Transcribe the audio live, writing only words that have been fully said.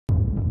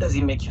Does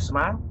he make you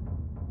smile?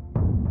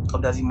 Or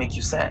does he make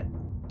you sad?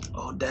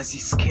 Or does he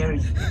scare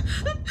you?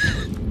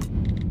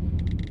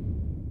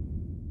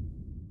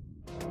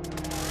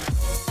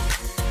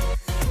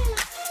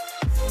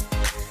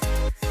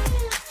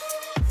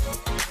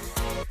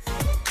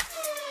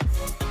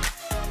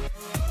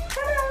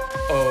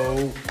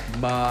 Oh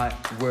my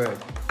word.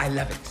 I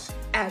love it.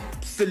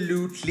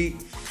 Absolutely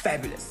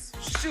fabulous.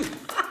 Shoot.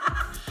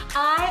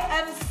 I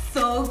am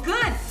so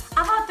good.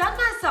 I've outdone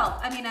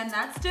myself. I mean, and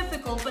that's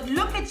difficult, but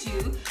look at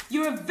you.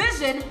 Your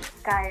vision.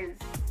 Guys,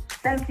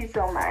 thank you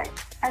so much.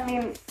 I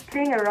mean,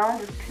 playing around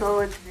with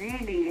clothes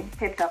really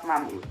picked up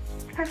my mood.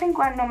 I think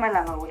one no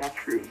malanga would have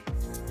true.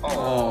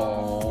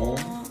 Oh.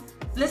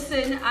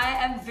 Listen, I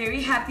am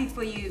very happy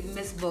for you,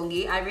 Miss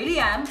Bongi. I really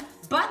am.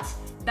 But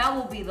that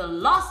will be the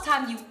last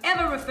time you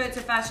ever refer to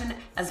fashion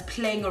as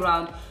playing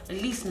around.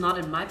 At least not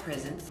in my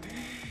presence.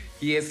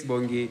 Yes,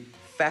 Bongi.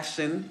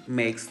 Fashion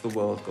makes the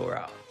world go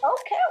round.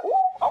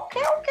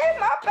 Okay,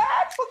 my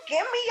bad.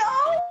 Forgive me,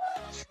 y'all.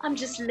 I'm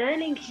just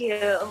learning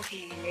here,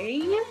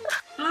 okay?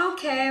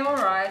 Okay, all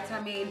right.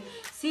 I mean,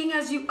 seeing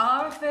as you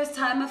are a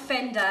first-time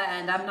offender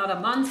and I'm not a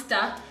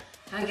monster,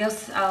 I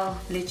guess I'll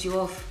let you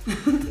off.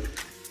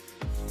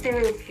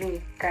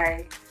 Seriously,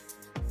 guys.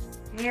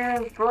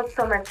 You brought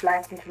so much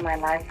life into my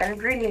life and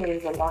it really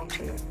means a lot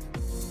to me.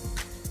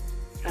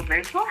 So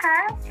virtual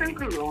hats and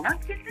Corona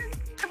kisses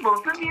to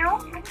both of you.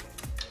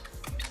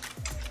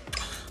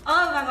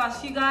 Oh my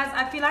gosh, you guys,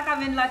 I feel like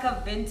I'm in like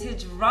a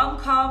vintage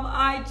rom-com.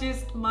 I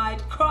just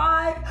might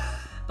cry.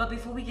 But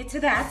before we get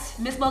to that,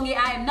 Miss Bongi,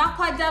 I am not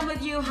quite done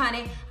with you,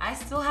 honey. I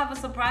still have a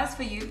surprise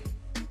for you.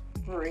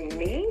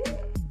 Really?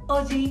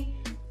 Oji,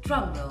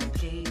 drum roll,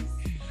 please.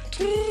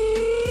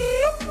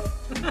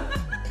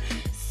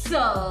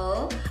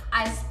 So,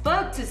 I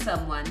spoke to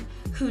someone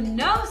who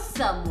knows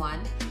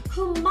someone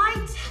who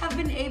might have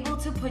been able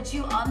to put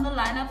you on the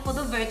lineup for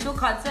the virtual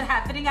concert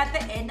happening at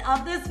the end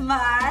of this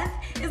month.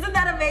 Isn't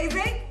that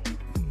amazing?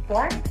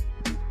 What?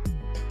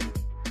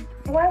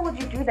 Why would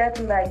you do that,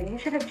 Mbali? You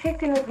should have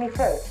checked in with me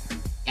first.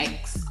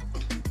 X.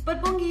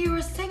 But Bongi, you're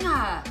a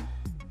singer.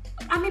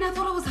 I mean, I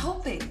thought I was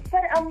helping.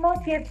 But I'm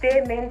not yet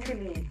there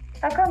mentally.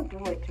 I can't do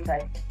it,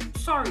 Mbali.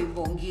 Sorry,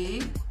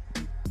 Bongi.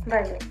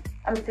 Mbali,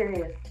 I'm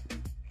serious.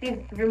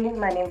 Please remove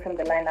my name from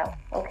the lineup,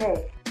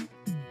 okay?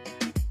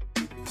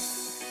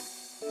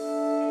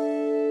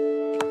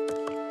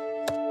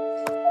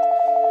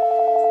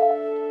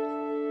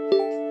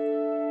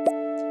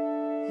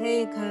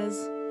 Hey, cuz.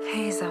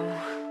 Hey, Zamo.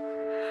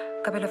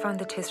 Kabelo found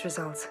the test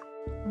results.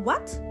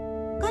 What?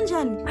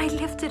 Kanjani? I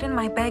left it in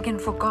my bag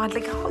and forgot.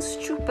 Like, how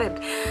stupid.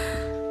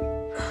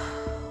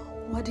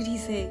 What did he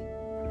say?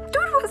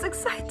 Dude was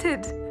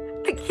excited.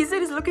 Like, he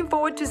said he's looking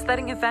forward to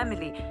starting a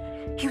family.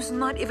 He was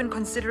not even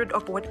considerate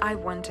of what I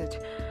wanted.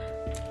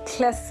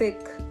 Classic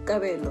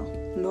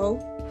Kabelo. No?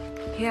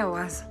 Here I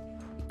was,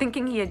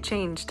 thinking he had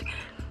changed.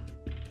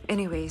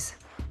 Anyways,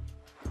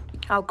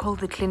 I'll call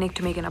the clinic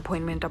to make an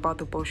appointment about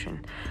the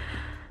abortion.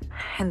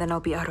 And then I'll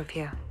be out of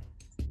here.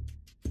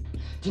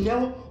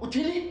 Dineo,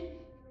 Odirile?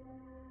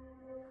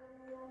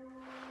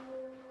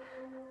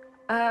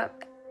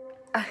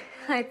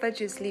 I thought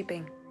you were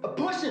sleeping.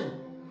 Abortion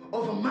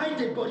of a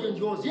minded body and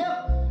yours,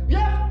 yeah?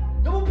 Yeah?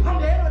 No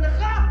pump head on the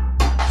car!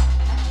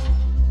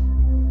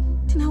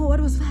 Dineo, what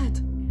was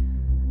that?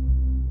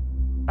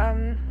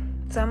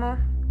 Zamo,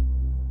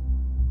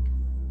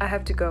 I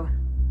have to go.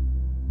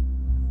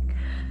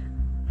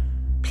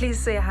 Please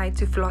say hi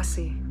to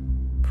Flossie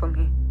for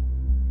me.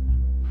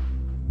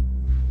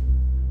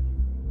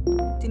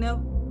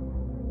 Dineo?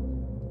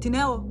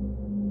 Dineo?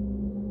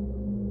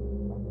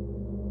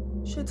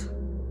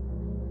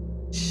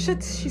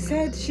 Shit, she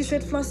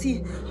said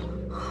Flossie.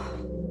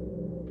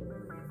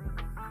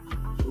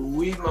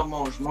 Oui,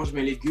 maman, je mange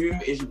mes légumes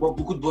et je bois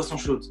beaucoup de boissons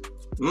chaudes.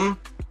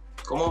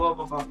 Comment va,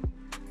 papa?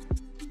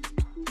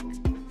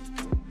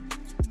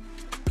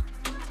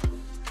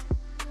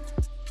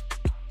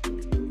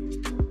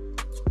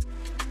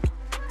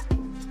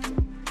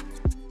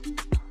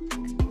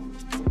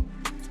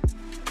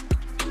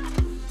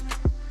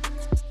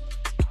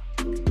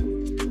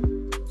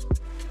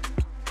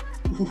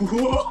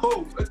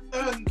 Wow!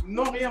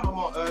 Non, rien,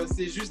 maman.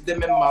 C'est juste des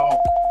mêmes marrons.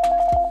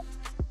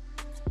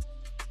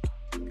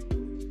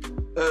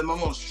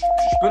 Maman, je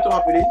peux te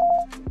rappeler?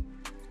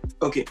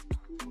 Ok.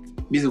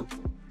 Bisous.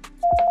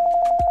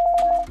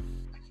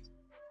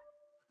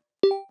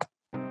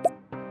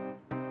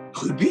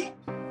 Ruby?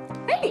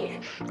 Hey!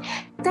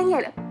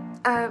 Daniel,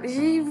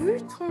 j'ai vu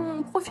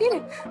ton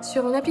profil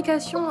sur une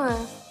application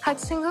Hot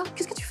Singer.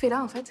 Qu'est-ce que tu fais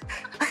là, en fait?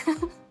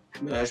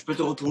 Je peux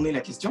te retourner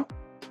la question?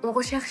 On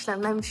recherche la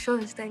même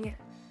chose, Daniel.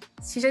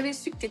 Si j'avais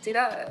su que tu étais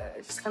là,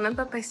 je serais même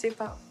pas passée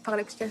par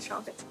l'application,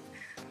 en fait.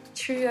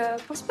 Tu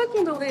penses pas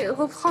qu'on devrait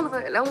reprendre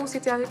là où on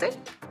s'était arrêté?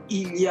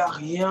 Il n'y a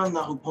rien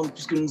à reprendre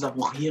puisque nous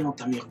n'avons rien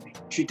entamé, Ruby.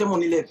 Tu étais mon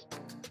élève.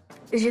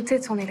 J'étais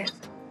ton élève.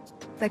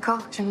 D'accord?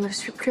 Je ne le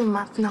suis plus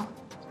maintenant.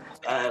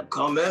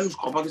 Quand même, je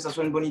crois pas que ça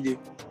soit une bonne idée.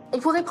 On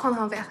pourrait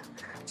prendre un verre.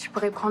 Tu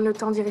pourrais prendre le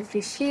temps d'y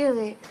réfléchir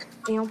et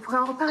on pourrait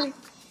en reparler,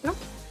 non?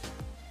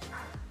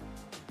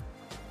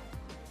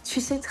 Tu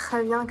sais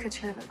très bien que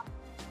tu le veux.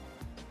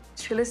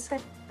 Tu le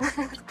sais.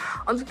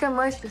 En tout cas,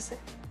 moi, je le sais.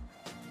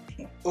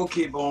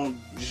 Ok, bon,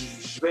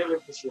 je vais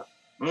réfléchir.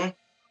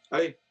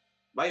 Allez,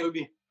 bye,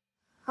 Obi.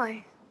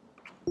 Ouais.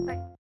 Ouais.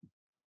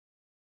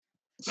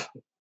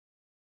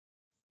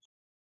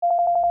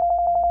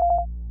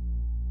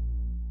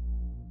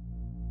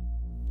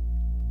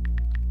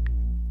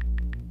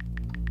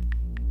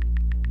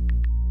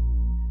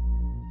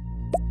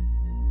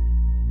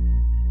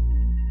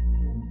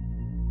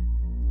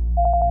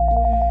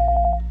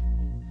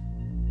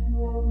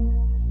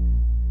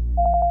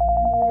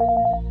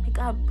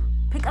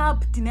 Pick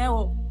up,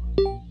 Dineo.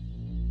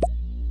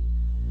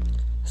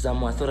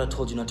 Zamo, I thought I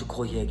told you not to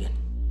call here again.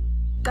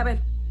 Kabelo.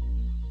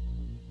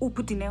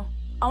 Upu Dineo.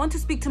 I want to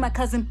speak to my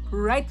cousin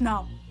right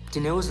now.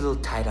 Dineo's a little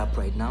tied up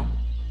right now,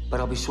 but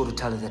I'll be sure to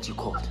tell her that you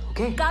called,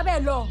 okay?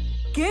 Kabelo,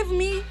 give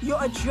me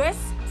your address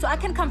so I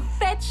can come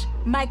fetch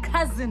my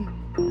cousin.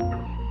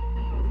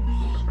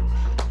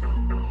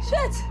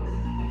 Shit!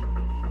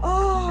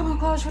 Oh my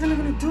gosh, what am I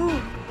gonna do?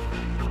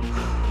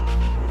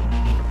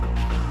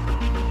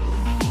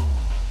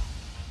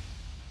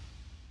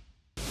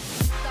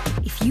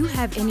 If you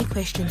have any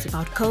questions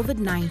about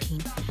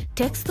COVID-19,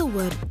 text the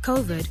word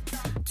COVID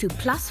to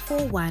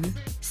 +41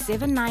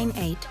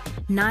 798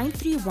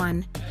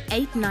 931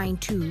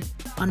 892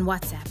 on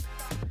WhatsApp.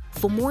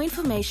 For more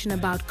information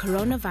about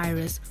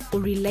coronavirus or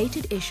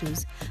related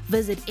issues,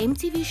 visit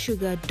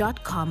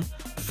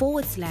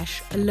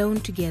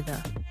mtvshuga.com/alone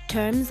together.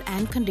 Terms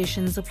and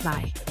conditions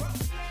apply.